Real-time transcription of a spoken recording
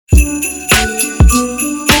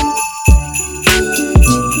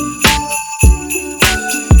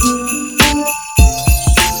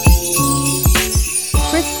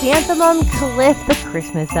Maximum Cliff, the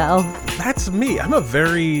Christmas elf. That's me. I'm a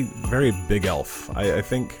very, very big elf. I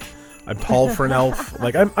think I'm tall for an elf.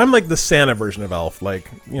 Like I'm like the Santa version of elf. Like,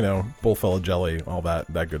 you know, bowl full of jelly, all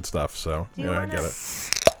that good stuff. So I get it.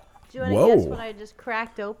 Do you want to guess what I just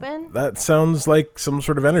cracked open? That sounds like some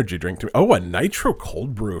sort of energy drink to me. Oh, a nitro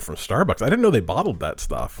cold brew from Starbucks. I didn't know they bottled that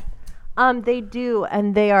stuff. They do,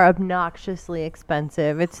 and they are obnoxiously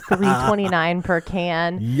expensive. It's $3.29 per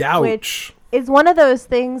can. Youch. Which is one of those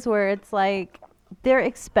things where it's like they're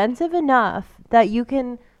expensive enough that you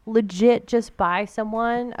can legit just buy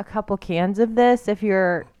someone a couple cans of this if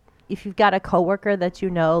you've got a coworker that you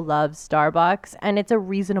know loves Starbucks, and it's a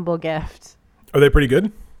reasonable gift. Are they pretty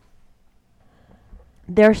good?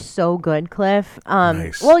 They're so good, Cliff.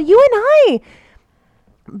 Nice. Well, you and I,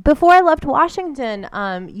 before I left Washington,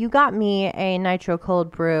 you got me a nitro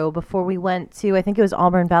cold brew before we went to, I think it was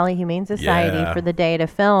Auburn Valley Humane Society for the day to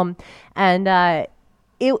film. And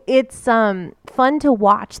it's fun to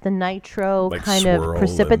watch the nitro like kind of swirl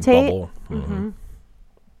precipitate. and bubble. Mm-hmm.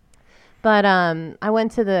 But I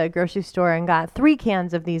went to the grocery store and got 3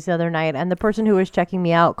 cans of these the other night, and the person who was checking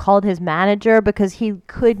me out called his manager because he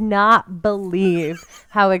could not believe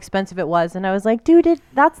how expensive it was. And I was like, dude,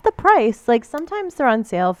 that's the price. Like, sometimes they're on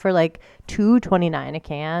sale for like $2.29 a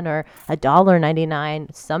can or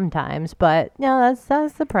 $1.99 sometimes, but no,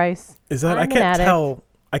 that's the price. Is that I can't tell.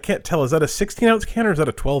 Is that a 16-ounce can or is that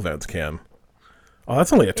a 12-ounce can? Oh,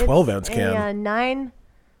 that's only a 12-ounce can.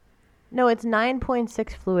 It's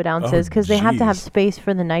 9.6 fluid ounces because they have to have space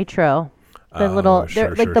for the nitro.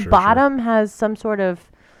 The bottom has some sort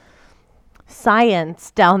of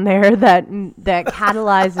science down there that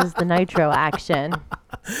catalyzes the nitro action.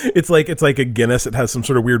 It's like a Guinness. It has some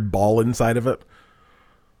sort of weird ball inside of it.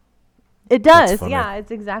 It does. Yeah,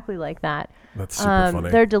 it's exactly like that. That's super funny.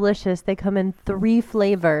 They're delicious. They come in 3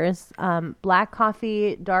 flavors, black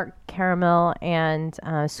coffee, dark caramel, and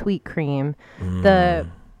sweet cream.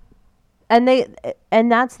 And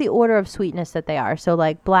that's the order of sweetness that they are. So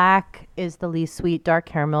like black is the least sweet, dark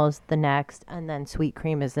caramel is the next, and then sweet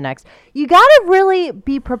cream is the next. You got to really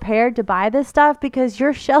be prepared to buy this stuff because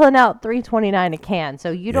you're shelling out $3.29 a can. So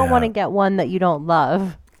you don't want to get one that you don't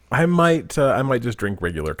love. I might just drink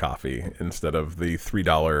regular coffee instead of the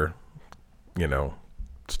 $3,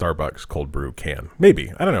 Starbucks cold brew can.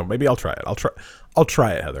 Maybe. I don't know. Maybe I'll try it. I'll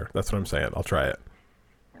try it, Heather. That's what I'm saying. I'll try it.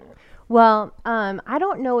 Well, I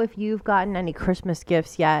don't know if you've gotten any Christmas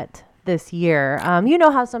gifts yet this year. You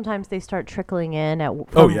know how sometimes they start trickling in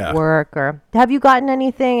from work, or have you gotten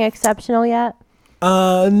anything exceptional yet?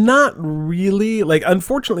 Not really. Like,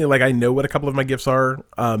 unfortunately, like I know what a couple of my gifts are,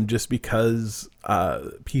 just because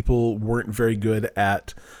people weren't very good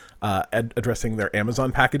at addressing their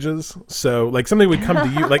Amazon packages. So like something would come to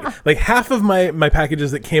you, like half of my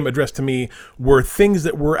packages that came addressed to me were things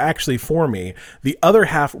that were actually for me. The other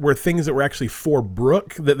half were things that were actually for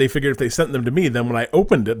Brooke, that they figured if they sent them to me, then when I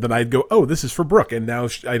opened it, then I'd go, oh, this is for Brooke. And now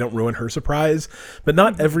I don't ruin her surprise. But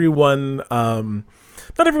not everyone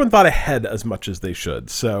thought ahead as much as they should.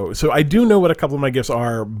 So I do know what a couple of my gifts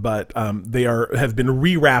are, but they have been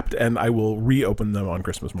rewrapped, and I will reopen them on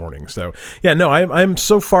Christmas morning. So yeah, no, I'm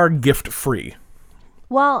so far gift free.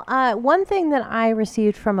 Well, one thing that I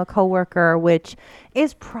received from a coworker, which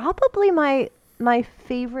is probably my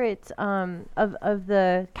favorite of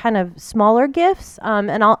the kind of smaller gifts,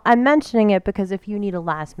 and I'm mentioning it because if you need a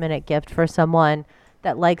last minute gift for someone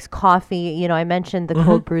that likes coffee, I mentioned the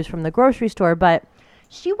cold brews from the grocery store, but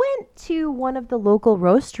she went to one of the local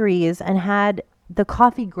roasteries and had the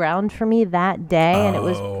coffee ground for me that day, and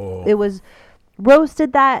it was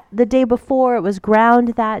roasted the day before. It was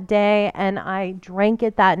ground that day, and I drank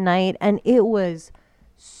it that night, and it was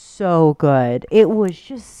so good. It was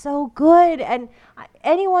just so good, and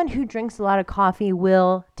anyone who drinks a lot of coffee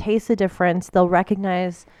will taste the difference. They'll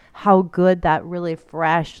recognize how good that really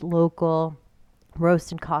fresh local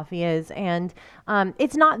roasted coffee is, and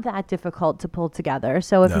it's not that difficult to pull together.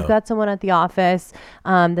 So if you've got someone at the office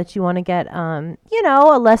that you want to get a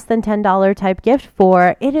less than $10 type gift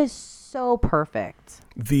for, it is so perfect.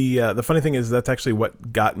 The funny thing is that's actually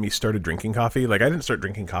what got me started drinking coffee. Like I didn't start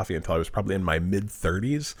drinking coffee until I was probably in my mid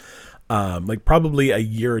 30s, like probably a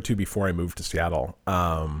year or two before I moved to Seattle.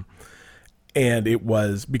 And it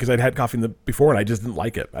was because I'd had coffee before and I just didn't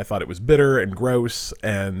like it. I thought it was bitter and gross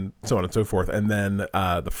and so on and so forth. And then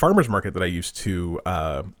the farmer's market that I used to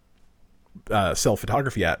sell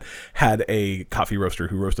photography at had a coffee roaster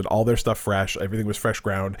who roasted all their stuff fresh. Everything was fresh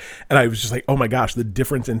ground. And I was just like, oh my gosh, the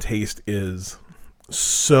difference in taste is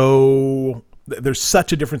so there's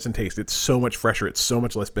such a difference in taste. It's so much fresher. It's so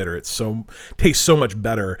much less bitter. Tastes so much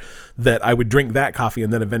better that I would drink that coffee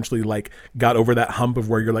and then eventually like got over that hump of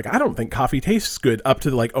where you're like, I don't think coffee tastes good, up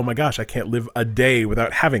to like, oh my gosh, I can't live a day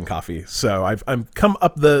without having coffee. So I'm come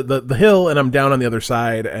up the hill and I'm down on the other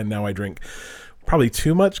side, and now I drink probably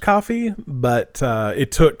too much coffee, but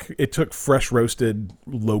it took fresh roasted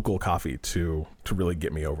local coffee to really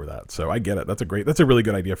get me over that. So I get it. That's a really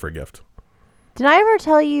good idea for a gift. Did I ever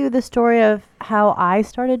tell you the story of how I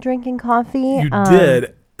started drinking coffee? You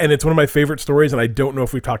did, and it's one of my favorite stories, and I don't know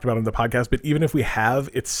if we've talked about it on the podcast, but even if we have,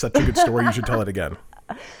 it's such a good story. You should tell it again.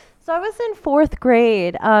 So I was in fourth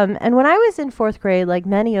grade, and when I was in fourth grade, like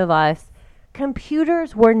many of us,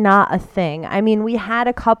 computers were not a thing. I mean, we had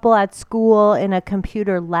a couple at school in a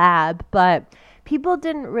computer lab, but people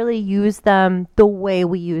didn't really use them the way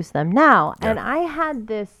we use them now. Yeah. And I had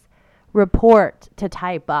this report to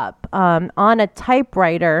type up on a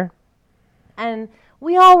typewriter, and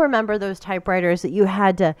we all remember those typewriters that you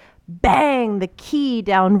had to bang the key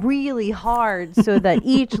down really hard so that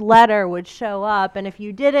each letter would show up, and if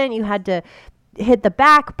you didn't, you had to hit the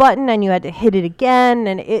back button and you had to hit it again,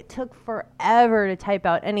 and it took forever to type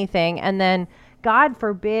out anything. And then God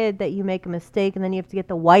forbid that you make a mistake, and then you have to get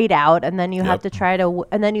the white out, and then you have to try to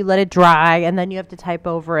and then you let it dry, and then you have to type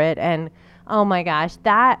over it. And oh my gosh,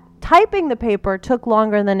 that typing the paper took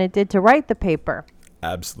longer than it did to write the paper.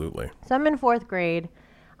 Absolutely. So I'm in fourth grade.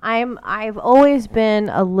 I've always been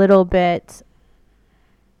a little bit,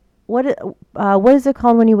 what is it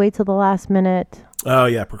called when you wait till the last minute? Oh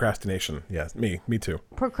yeah, procrastination. Yeah, me too.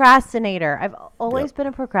 Procrastinator. I've always been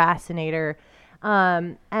a procrastinator.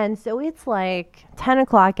 And so it's like 10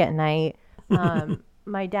 o'clock at night.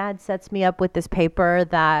 My dad sets me up with this paper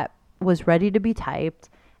that was ready to be typed,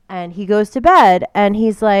 and he goes to bed, and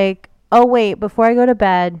he's like, oh wait, before I go to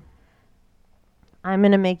bed, I'm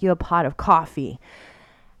going to make you a pot of coffee.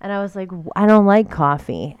 And I was like, I don't like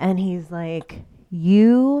coffee. And he's like,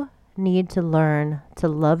 you need to learn to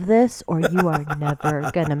love this, or you are never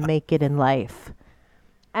going to make it in life.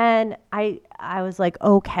 And I was like,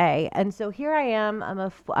 okay. And so here I am.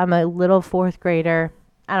 I'm a little fourth grader.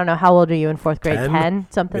 I don't know. How old are you in fourth grade? 10?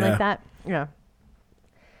 Something like that? Yeah.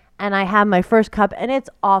 And I have my first cup, and it's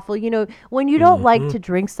awful. You know, when you don't like to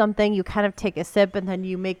drink something, you kind of take a sip, and then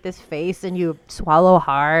you make this face, and you swallow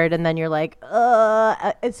hard, and then you're like,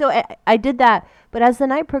 ugh. And so I did that. But as the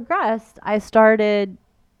night progressed, it started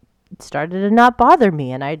to not bother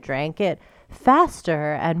me, and I drank it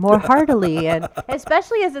faster and more heartily, and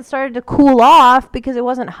especially as it started to cool off, because it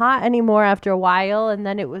wasn't hot anymore after a while, and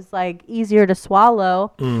then it was like easier to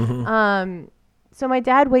swallow. So my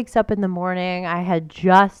dad wakes up in the morning. I had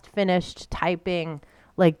just finished typing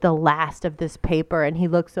like the last of this paper, and he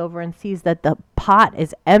looks over and sees that the pot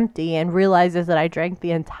is empty and realizes that I drank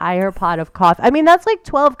the entire pot of coffee. I mean, that's like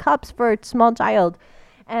 12 cups for a small child.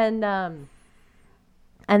 And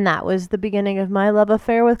that was the beginning of my love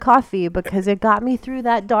affair with coffee, because it got me through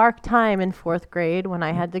that dark time in fourth grade when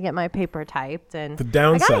I had to get my paper typed. And the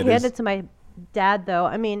downside I gotta hand it to my dad, though.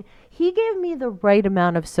 I mean, he gave me the right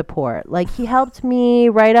amount of support. Like, he helped me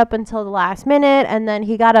right up until the last minute, and then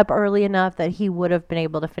he got up early enough that he would have been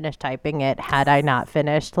able to finish typing it had I not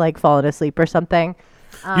finished, like fallen asleep or something.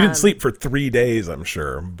 You didn't sleep for 3 days, I'm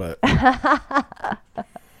sure, but...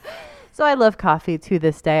 So I love coffee to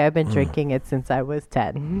this day. I've been drinking it since I was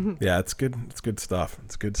 10. Yeah, it's good. It's good stuff.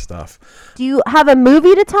 Do you have a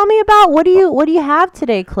movie to tell me about? What do you have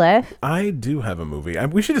today, Cliff? I do have a movie.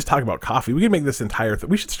 We should just talk about coffee. We could make this entire thing.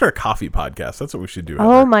 We should start a coffee podcast. That's what we should do.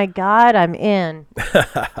 Oh my God, I'm in.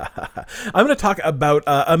 I'm going to talk about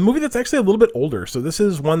a movie that's actually a little bit older. So this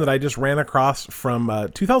is one that I just ran across from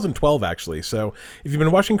 2012, actually. So if you've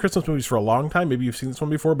been watching Christmas movies for a long time, maybe you've seen this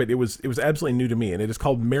one before, but it was absolutely new to me, and it is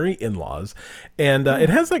called Merry In-Laws. And it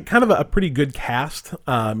has like kind of a pretty good cast.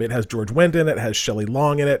 It has George Wendt in it. It has Shelley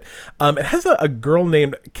Long in it. It has a girl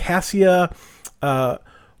named Cassia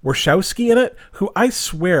Warshawski in it, who I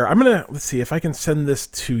swear, let's see if I can send this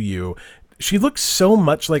to you. She looks so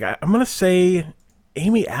much like, I'm going to say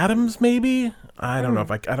Amy Adams, maybe. I don't know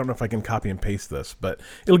if I can copy and paste this, but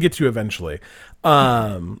it'll get to you eventually.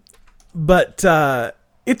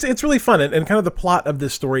 It's really fun, and kind of the plot of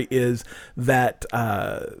this story is that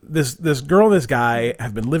this girl and this guy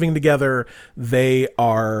have been living together. They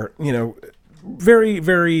are, very,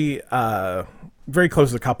 very, very close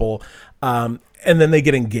as a couple, and then they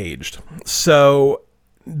get engaged. So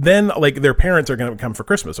then, like, their parents are going to come for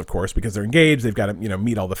Christmas, of course, because they're engaged. They've got to,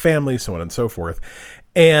 meet all the family, so on and so forth.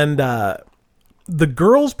 And the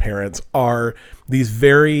girls' parents are these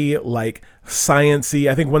very like science-y.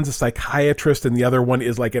 I think one's a psychiatrist and the other one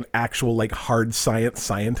is like an actual like hard science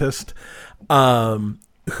scientist.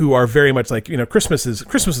 Who are very much like, Christmas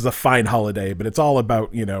is a fine holiday, but it's all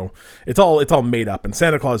about, it's all made up, and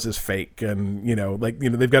Santa Claus is fake, and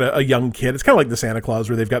they've got a young kid. It's kind of like the Santa Claus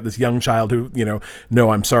where they've got this young child who,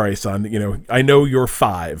 no, I'm sorry, son, I know you're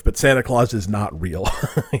 5, but Santa Claus is not real.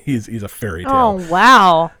 he's a fairy tale. Oh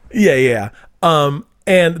wow. Yeah.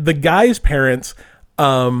 And the guy's parents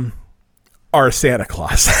are Santa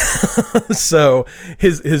Claus. So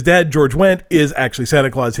his dad, George Wendt, is actually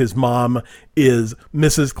Santa Claus. His mom is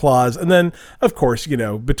Mrs. Claus. And then, of course,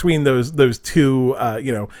 between those two,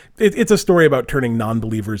 it's a story about turning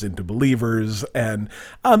non-believers into believers. And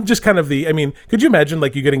just kind of could you imagine,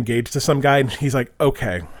 like, you get engaged to some guy and he's like,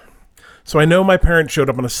 okay, so I know my parents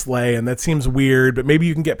showed up on a sleigh and that seems weird, but maybe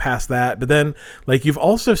you can get past that. But then, like, you've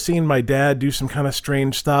also seen my dad do some kind of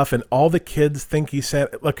strange stuff and all the kids think he's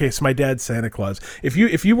Santa. Okay, so my dad's Santa Claus. If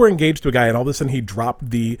you were engaged to a guy and all of a sudden he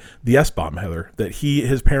dropped the S-bomb, Heather, that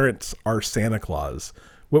his parents are Santa Claus,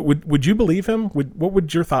 would you believe him? What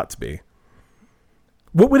would your thoughts be?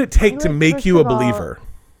 What would it take to make you a believer?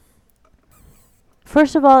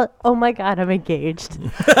 First of all, oh my God, I'm engaged.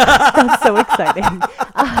 That's so exciting.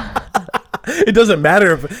 It doesn't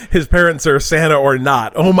matter if his parents are Santa or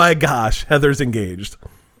not. Oh my gosh, Heather's engaged.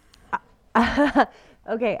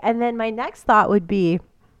 Okay, and then my next thought would be,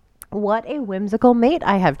 what a whimsical mate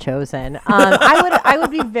I have chosen. I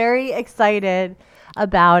would be very excited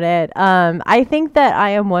about it. I think that I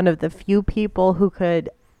am one of the few people who could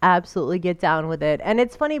absolutely get down with it. And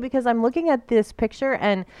it's funny because I'm looking at this picture,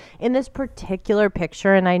 and in this particular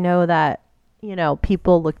picture, and I know that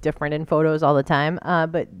people look different in photos all the time.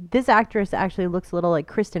 But this actress actually looks a little like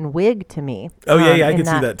Kristen Wiig to me. Oh, yeah, I can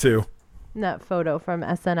see that too. In that photo from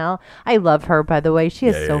SNL. I love her, by the way. She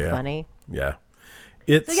is so funny. Yeah.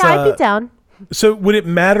 I'd be down. So would it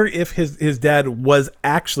matter if his dad was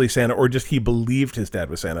actually Santa or just he believed his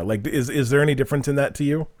dad was Santa? Like, is there any difference in that to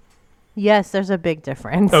you? Yes, there's a big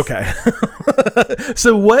difference. Okay.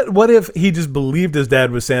 So what if he just believed his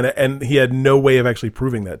dad was Santa and he had no way of actually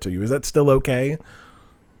proving that to you? Is that still okay?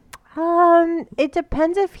 It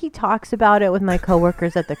depends if he talks about it with my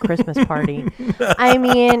coworkers at the Christmas party. I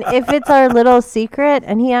mean, if it's our little secret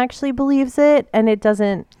and he actually believes it and it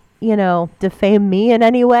doesn't, defame me in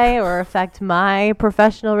any way or affect my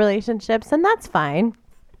professional relationships, then that's fine.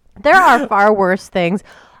 There are far worse things.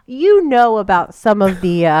 About some of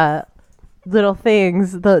the little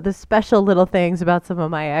things, the special little things about some of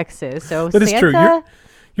my exes. So that Santa, is true.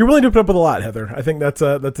 You're willing to put up with a lot, Heather. I think that's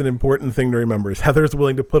an important thing to remember. Is Heather's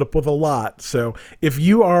willing to put up with a lot. So if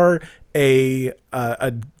you are a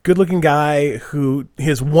good-looking guy who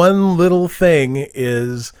his one little thing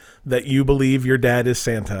is that you believe your dad is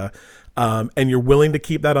Santa, and you're willing to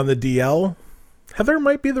keep that on the DL, Heather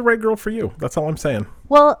might be the right girl for you. That's all I'm saying.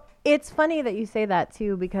 Well, it's funny that you say that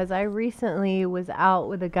too, because I recently was out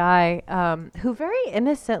with a guy who very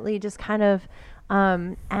innocently just kind of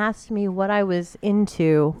asked me what I was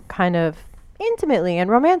into, kind of intimately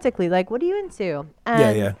and romantically. Like, what are you into?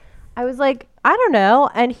 And yeah. I was like, I don't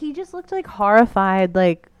know. And he just looked like horrified,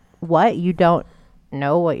 like, what? You don't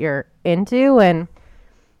know what you're into? And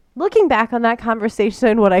looking back on that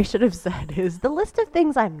conversation, what I should have said is the list of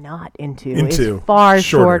things I'm not into is far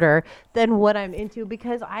shorter than what I'm into,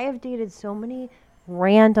 because I have dated so many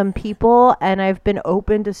random people and I've been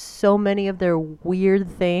open to so many of their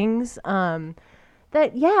weird things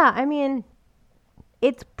that, yeah, I mean,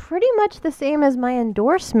 it's pretty much the same as my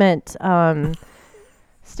endorsement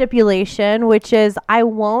stipulation, which is I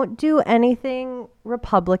won't do anything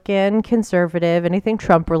Republican, conservative, anything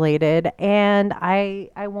Trump related, and I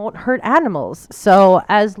won't hurt animals. So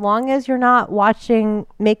as long as you're not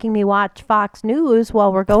making me watch Fox News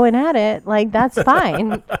while we're going at it, like, that's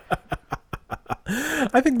fine.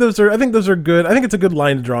 I think those are good. I think it's a good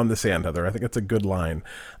line to draw in the sand, Heather. I think it's a good line.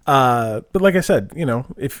 But like I said,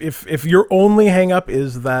 if your only hang up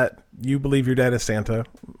is that you believe your dad is Santa,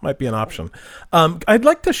 might be an option. I'd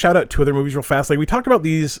like to shout out 2 other movies real fast. Like, we talked about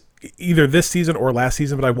these either this season or last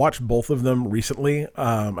season, but I watched both of them recently.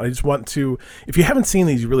 I just want to, if you haven't seen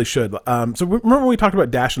these, you really should. So remember when we talked about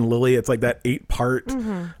Dash and Lily? It's like that 8-part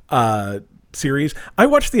series. I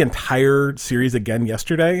watched the entire series again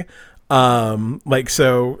yesterday. Again, it's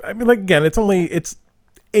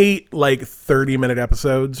 8 30-minute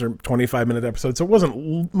episodes or 25-minute episodes, so it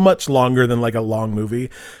wasn't much longer than like a long movie.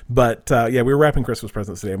 But we were wrapping Christmas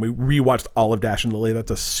presents today, and we rewatched all of Dash and Lily.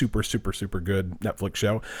 That's a super, super, super good Netflix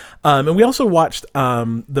show. And we also watched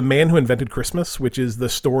The Man Who Invented Christmas, which is the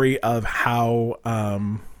story of how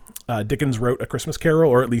Dickens Wrote a Christmas Carol,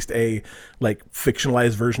 or at least a like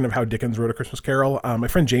fictionalized version of how Dickens wrote a Christmas Carol. My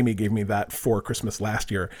friend Jamie gave me that for Christmas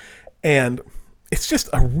last year, and it's just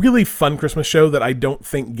a really fun Christmas show that I don't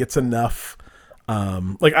think gets enough.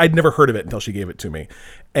 Like I'd never heard of it until she gave it to me,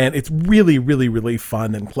 and it's really, really, really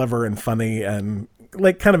fun and clever and funny and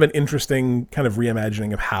like kind of an interesting kind of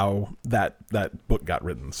reimagining of how that book got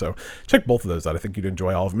written. So check both of those out. I think you'd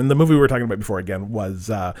enjoy all of them. And the movie we were talking about before again was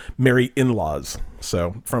Merry In-Laws.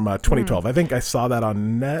 So from 2012. I think I saw that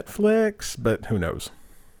on Netflix, but who knows?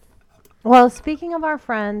 Well, speaking of our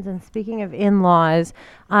friends and speaking of in-laws,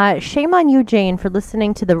 shame on you, Jane, for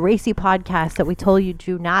listening to the Racy podcast that we told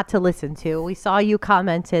you not to listen to. We saw you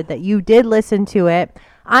commented that you did listen to it.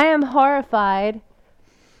 I am horrified.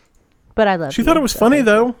 But I love. She thought it was funny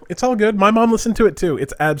though. It's all good. My mom listened to it too.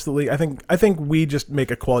 It's absolutely. I think we just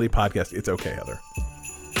make a quality podcast. It's okay, Heather.